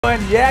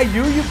And yeah,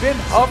 you've been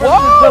hovering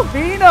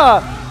with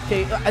ZAFINA.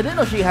 Okay, I didn't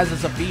know she has a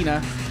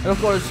ZAFINA. And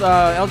of course,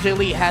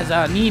 LJLee has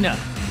a Nina.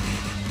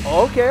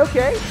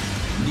 Okay.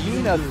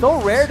 Nina, so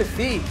rare to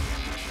see.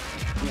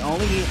 We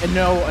only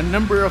know a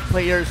number of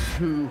players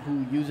who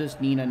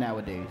uses Nina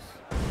nowadays.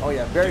 Oh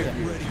yeah, very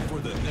few.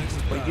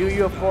 But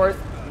YUYU, of course,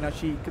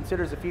 she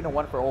considers ZAFINA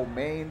one of her old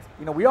mains.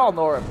 We all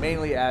know her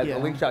mainly as a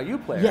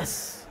LJLee player.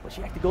 Yes. But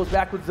she actually goes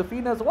back with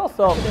ZAFINA as well.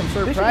 So I'm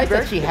surprised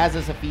that she has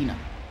a ZAFINA.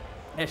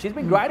 And she's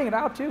been grinding it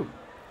out too.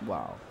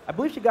 Wow. I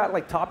believe she got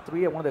like top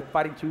 3 at one of the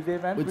Fighting Tuesday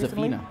events with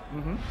recently.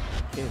 ZAFINA.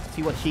 Okay, let's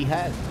see what she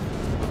has.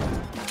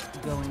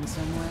 Going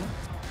somewhere?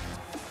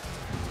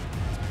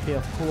 Okay,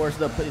 of course,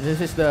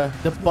 this is the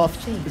buff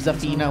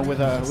ZAFINA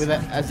with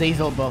a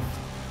Azazel buff.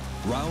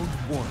 Round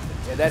 1.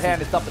 Yeah, that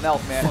hand is something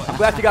else, man. I'm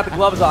glad she got the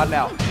gloves on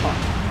now.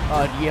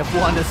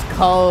 DF1, the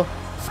skull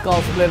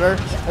splitter.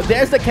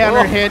 There's the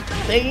counter hit,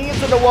 taking it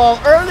to the wall.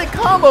 Early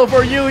combo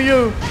for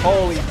YUYU.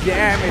 Holy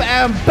damage!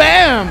 Bam,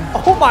 bam!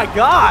 Oh my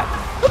God!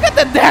 Look at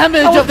the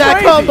damage of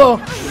that combo.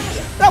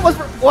 That was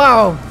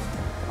wow. All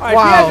right, she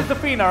has a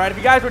ZAFINA. All right, if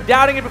you guys were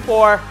doubting it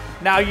before,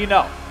 now you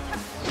know.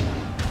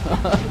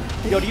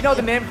 Yo, do you know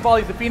the names of all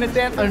these ZAFINA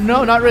stances?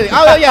 No, not really.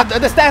 Oh yeah,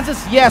 the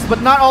stances, yes,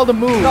 but not all the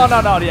moves. No,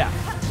 yeah.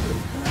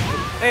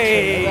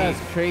 Hey, that's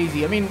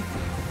crazy. I mean,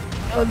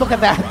 look at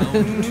that.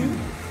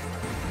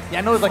 Yeah,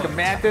 I know it's like a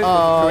mantis.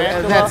 Oh,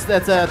 that's a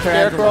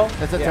tarantula.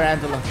 That's a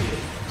tarantula.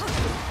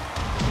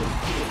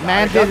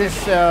 Mantis is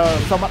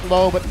somewhat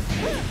low, but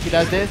she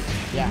does this.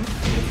 Yeah.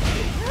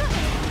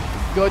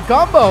 Good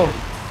combo.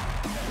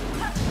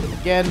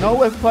 Again, no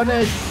whiff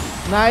punish.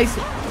 Nice.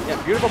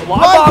 Yeah, beautiful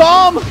blood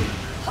bomb.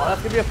 Oh,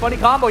 that's gonna be a funny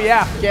combo.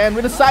 Yeah. Again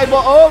with a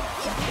sidewall. Oh,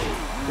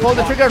 pull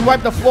the trigger and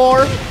wipe the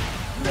floor.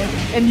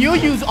 And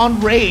YUYU's on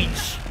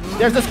rage.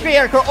 There's a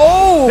scarecrow.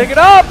 Oh! Pick it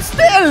up!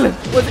 Still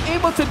was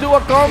able to do a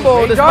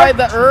combo despite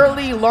the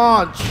early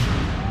launch.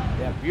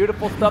 Yeah,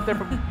 beautiful stuff there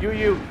from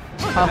YUYU.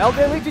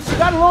 LJLee, she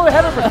got a little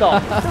ahead of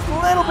herself. Just a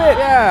little bit.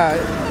 Yeah.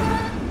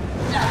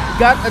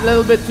 Got a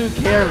little bit too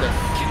careless.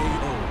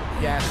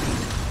 Yeah.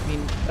 I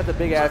mean, that's a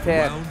big ass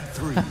hand.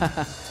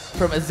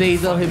 From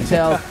Azazel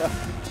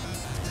himself.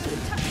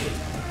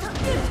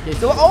 Okay,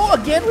 so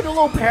again with a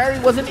low parry,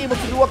 wasn't able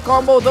to do a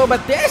combo though,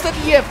 but there's the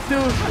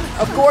DF2.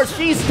 Of course,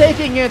 she's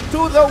taking it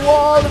to the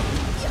wall.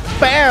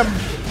 Bam!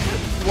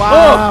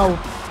 Wow. Boom.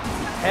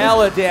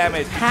 Hella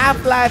damage.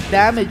 Half-life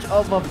damage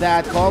off of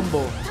that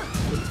combo.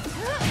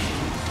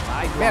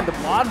 Nice, man, the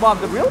blonde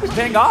bombs have really been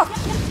paying off.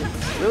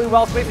 Really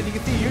well spaced, and you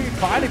can see YUYU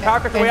finally power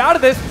her way out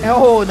of this.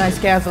 Oh, nice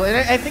cancel. And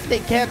I think they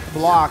can't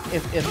block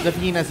if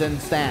ZAFINA's in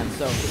stand,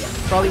 so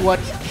probably what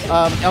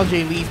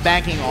LJLee's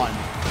banking on.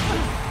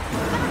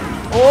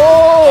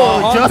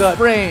 Oh, just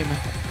frame.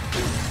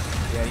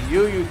 Yeah,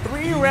 YUYU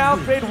 3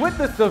 rounds straight with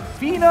the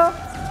ZAFINA.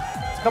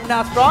 It's coming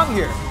out strong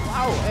here.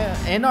 Wow,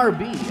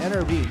 NRB.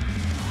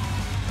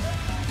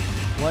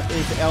 What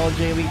is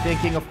LJLee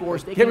thinking? Of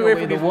course, taking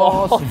away the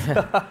walls.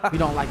 We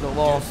don't like the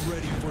walls.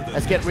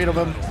 Let's get rid of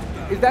them.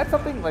 Is that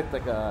something like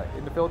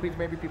in the Philippines?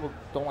 Maybe people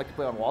don't like to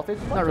play on wall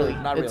stages. Not really.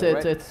 Not really.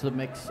 Right? It's a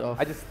mix of.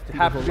 I just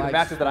happen to be the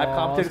matches that I've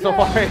commented so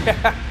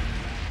far.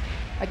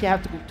 I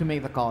have to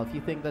make the call. If you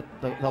think that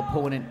the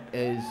opponent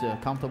is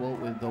comfortable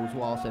with those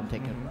walls, then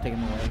take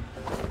them away.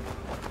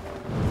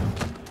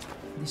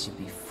 This should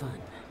be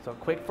fun. So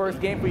quick first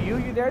game for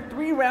YUYU there.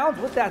 3 rounds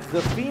with that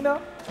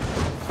ZAFINA.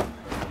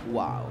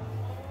 Wow.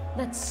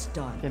 Let's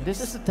start. And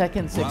this is the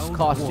Tekken 6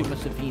 costume of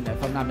ZAFINA,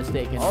 if I'm not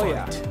mistaken. Oh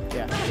yeah.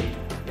 Yeah,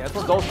 that's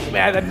what those.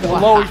 Man,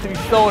 that low used to be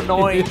so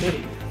annoying.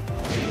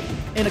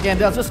 And again,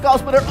 there's a skull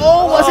splitter.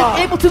 Oh, wasn't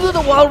able to do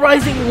the wall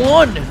rising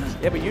 1.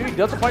 Yeah, but YUYU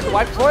doesn't point the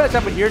wipe before that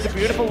time, but here's a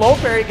beautiful low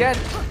parry again.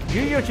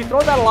 YUYU, she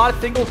throws out a lot of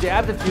single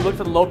jabs and she looks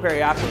at the low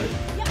parry afterwards.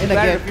 And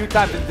again, a few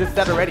times in this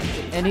set already.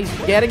 And he's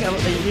getting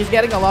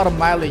a lot of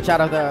mileage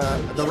out of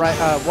the right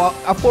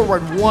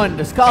forward 1,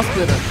 the skull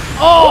splitter.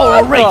 Oh,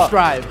 a rage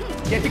drive.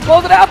 Yeah, she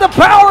closed it out, the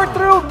power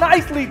through.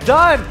 Nicely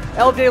done.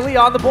 LJLee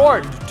on the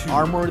board.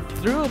 Armored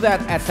through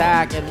that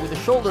attack, and with the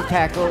shoulder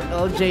tackle,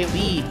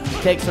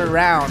 LJLee takes her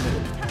round.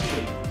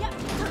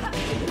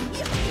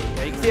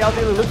 See,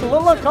 LJLee looks a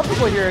little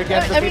uncomfortable here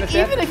against I mean,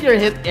 even if you're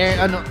hit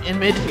in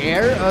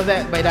mid-air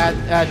by that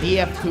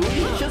DF2,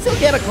 you should still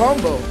get a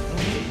combo.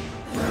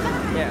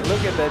 Yeah,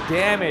 look at the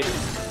damage.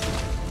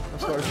 Of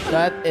course,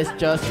 that is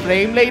just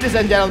frame, ladies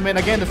and gentlemen.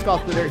 Again, the skull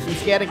splitter.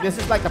 She's getting, this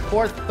is like the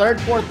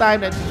third, fourth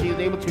time that she's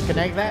able to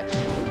connect that.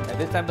 And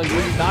this time the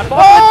YUYU's not.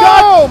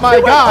 Oh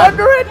my God!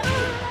 Under it.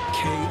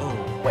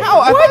 Wait, how?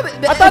 I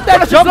thought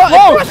that jumped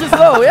low. It crushes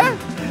low, yeah.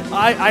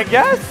 I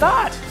guess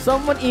not.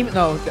 Someone email.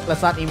 No,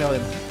 let's not email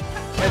him.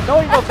 There's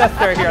no email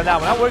necessary here on that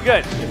one. We're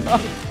good.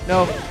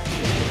 No.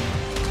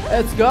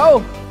 Let's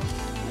go.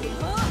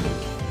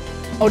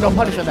 Oh, no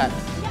punish on that.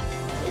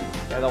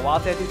 Yeah, the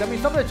wild stance. I mean,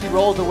 something that she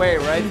rolls away,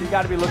 right? You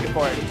got to be looking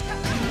for it.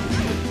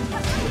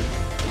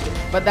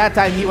 But that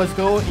time he was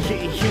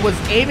she was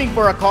aiming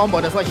for a combo.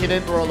 That's why she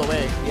didn't roll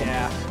away.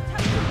 Yeah.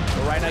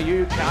 So right now,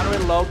 YUYU counter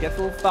it low, gets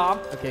a little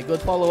stomp. Okay,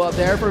 good follow up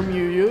there from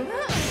YUYU.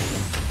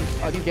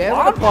 Again,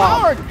 a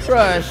power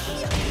crush.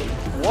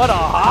 What a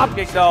hop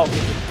kick, though.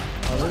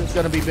 Oh, this is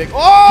gonna be big.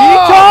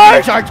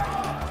 Oh! Charge!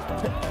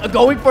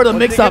 Going for the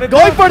mix-up. he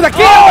Going gonna for do? the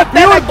kill. Oh,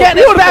 Then beautiful, again,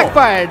 beautiful. it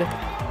backfired.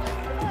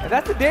 And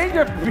that's the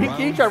danger of being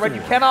key charge, right?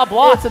 You cannot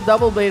block. It's a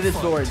double-bladed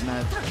sword,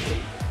 man.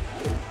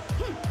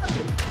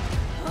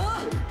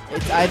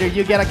 It's either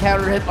you get a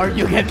counter hit or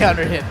you get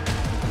counter hit.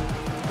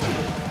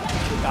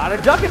 Gotta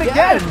duck it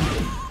again.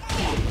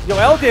 Yo,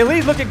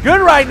 LJLee's looking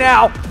good right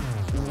now.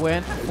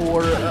 Went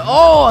for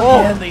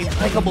again the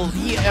impeccable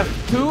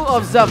DF2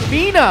 of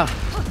ZAFINA.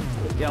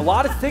 Yeah, a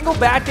lot of single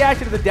backdash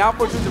into the down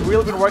force have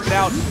really been working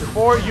out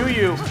for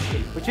YUYU.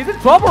 But she's in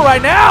trouble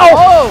right now.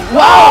 Oh,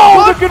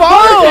 wow, the good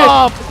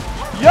follow-up.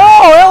 Yo,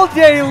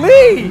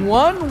 LJLee.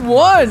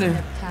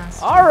 1-1.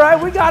 All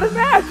right, we got a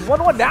match.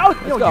 1-1 now.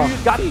 You know,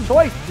 YUYU's got the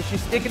choice. Does she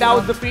stick it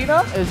out with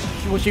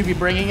ZAFINA? Will she be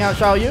bringing out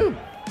YUYU?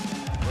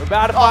 We're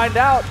about to find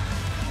out.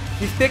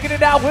 She's sticking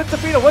it out with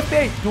ZAFINA. What's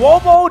the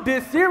Duomo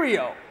de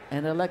Serio?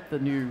 And I like the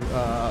new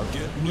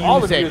music. All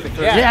the music.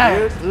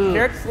 Yeah, dude. Ooh.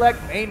 Character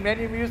select, main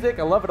menu music.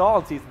 I love it all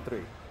in Season 3.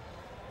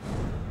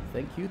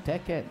 Thank you,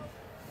 Tekken.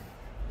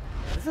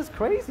 This is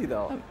crazy,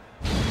 though.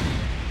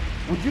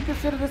 Would you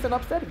consider this an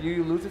upset if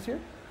YUYU loses here?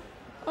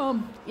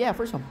 Yeah,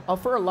 for some,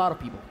 for a lot of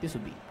people, this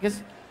would be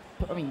because,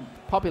 I mean,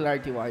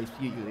 popularity-wise,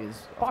 YUYU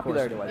is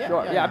Popularity-wise, of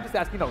sure. course. Yeah, I'm just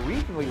asking, you know,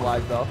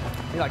 regionally-wise, though.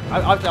 I mean, like,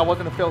 obviously, I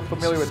wasn't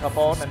familiar with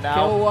Japón, and now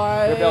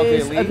Skill-wise,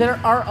 LJLee. there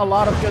are a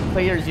lot of good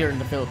players here in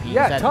the Philippines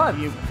Yeah, that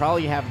tons. you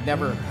probably have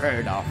never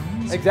heard of.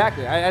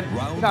 Exactly. And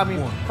you know, I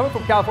mean, coming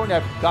from California,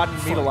 I've gotten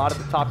to meet a lot of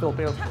the top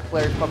Filipino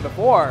players from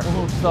before.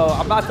 So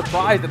I'm not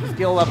surprised at the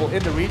skill level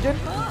in the region.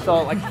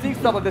 So, like, seeing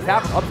stuff like this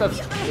happen,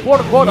 upsets,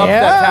 quote-unquote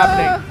upsets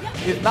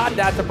happening, is not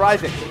that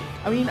surprising.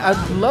 I mean,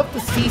 I'd love to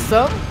see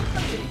some.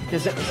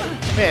 Because,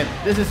 man,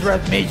 this is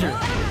Rev Major.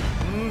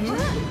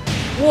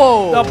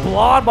 Whoa! The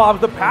blonde bombs,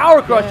 the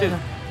power crushes.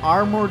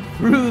 Armored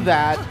through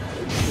that.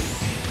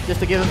 Just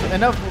to give him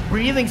enough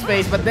breathing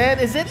space. But then,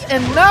 is it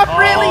enough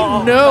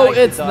really? No,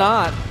 nicely it's done.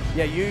 not.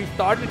 Yeah, you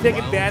started to take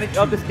advantage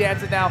of the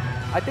stances now.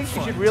 I think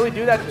she should really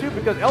do that too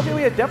because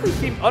LJLee has definitely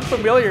seemed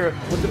unfamiliar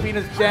with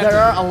ZAFINA's stances. There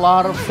are a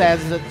lot of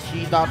stances that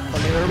she's not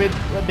familiar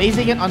with,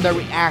 basing it on the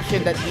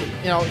reaction that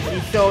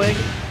she's showing.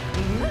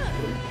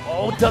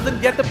 Oh, doesn't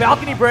get the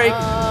balcony break.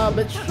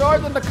 But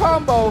short on the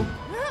combo.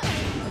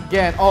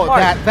 Again,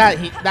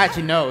 that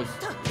she knows.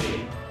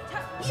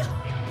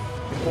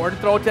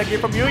 Important throw tech here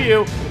from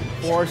YUYU.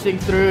 Forcing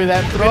through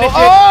that throw. Finish it.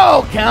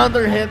 Oh,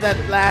 counter hit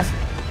that last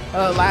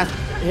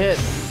hit.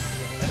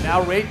 And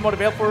now rage mode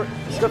available for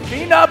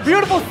ZAFINA.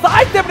 Beautiful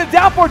side step and a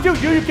down for two.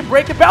 YUYU can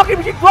break the balcony,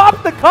 but she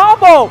drops the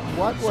combo.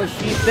 What was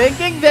she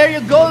thinking? There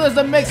you go. There's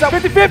a mix-up.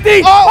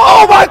 50-50.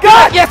 Oh my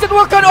God! Yes, it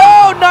will cut.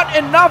 Oh, not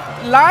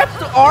enough life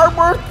to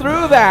armor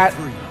through that.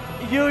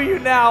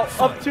 YUYU now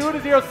up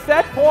 2-0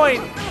 set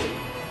point.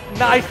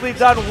 Nicely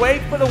done.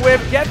 Waits for the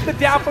whip. Gets the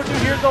down for two.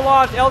 Here's the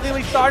launch.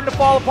 LJLee starting to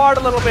fall apart a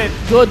little bit.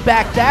 Good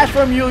back dash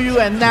from YUYU,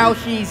 and now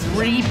she's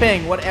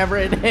reaping whatever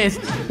it is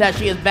that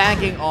she is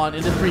banking on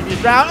in this previous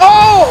round.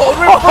 Oh,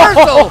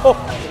 reversal!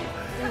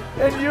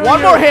 And YUYU,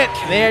 One more hit.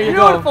 There you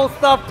go. Beautiful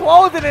stuff.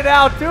 Closing it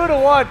out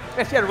 2-1.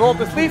 And she had rolled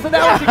the sleeve, so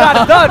that one she got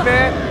it done,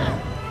 man.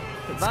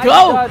 Let's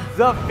go.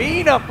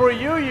 ZAFINA for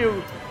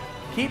YUYU.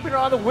 Keeping her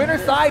on the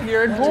winner's side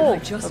here in pool.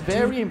 A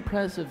very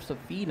impressive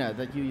ZAFINA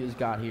that YUYU's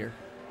got here.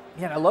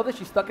 Yeah, and I love that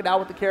she stuck it out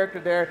with the character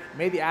there,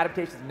 made the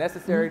adaptations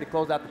necessary to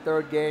close out the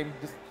third game.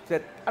 Just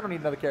said, I don't need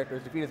another character.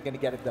 ZAFINA's going to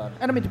get it done.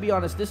 And I mean, to be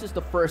honest, this is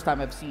the first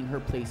time I've seen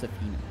her play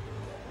ZAFINA.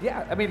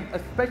 Yeah, I mean,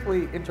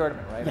 especially in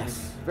tournament, right? Yes. I mean, it's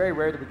very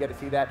rare that we get to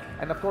see that.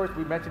 And of course,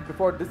 we mentioned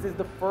before, this is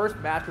the first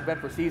match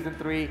event for Season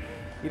 3.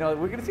 You know,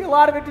 we're going to see a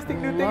lot of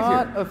interesting new things here. A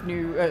lot of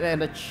new and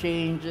the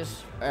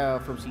changes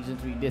from Season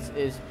 3. This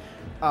is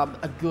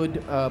a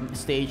good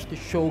stage to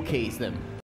showcase them.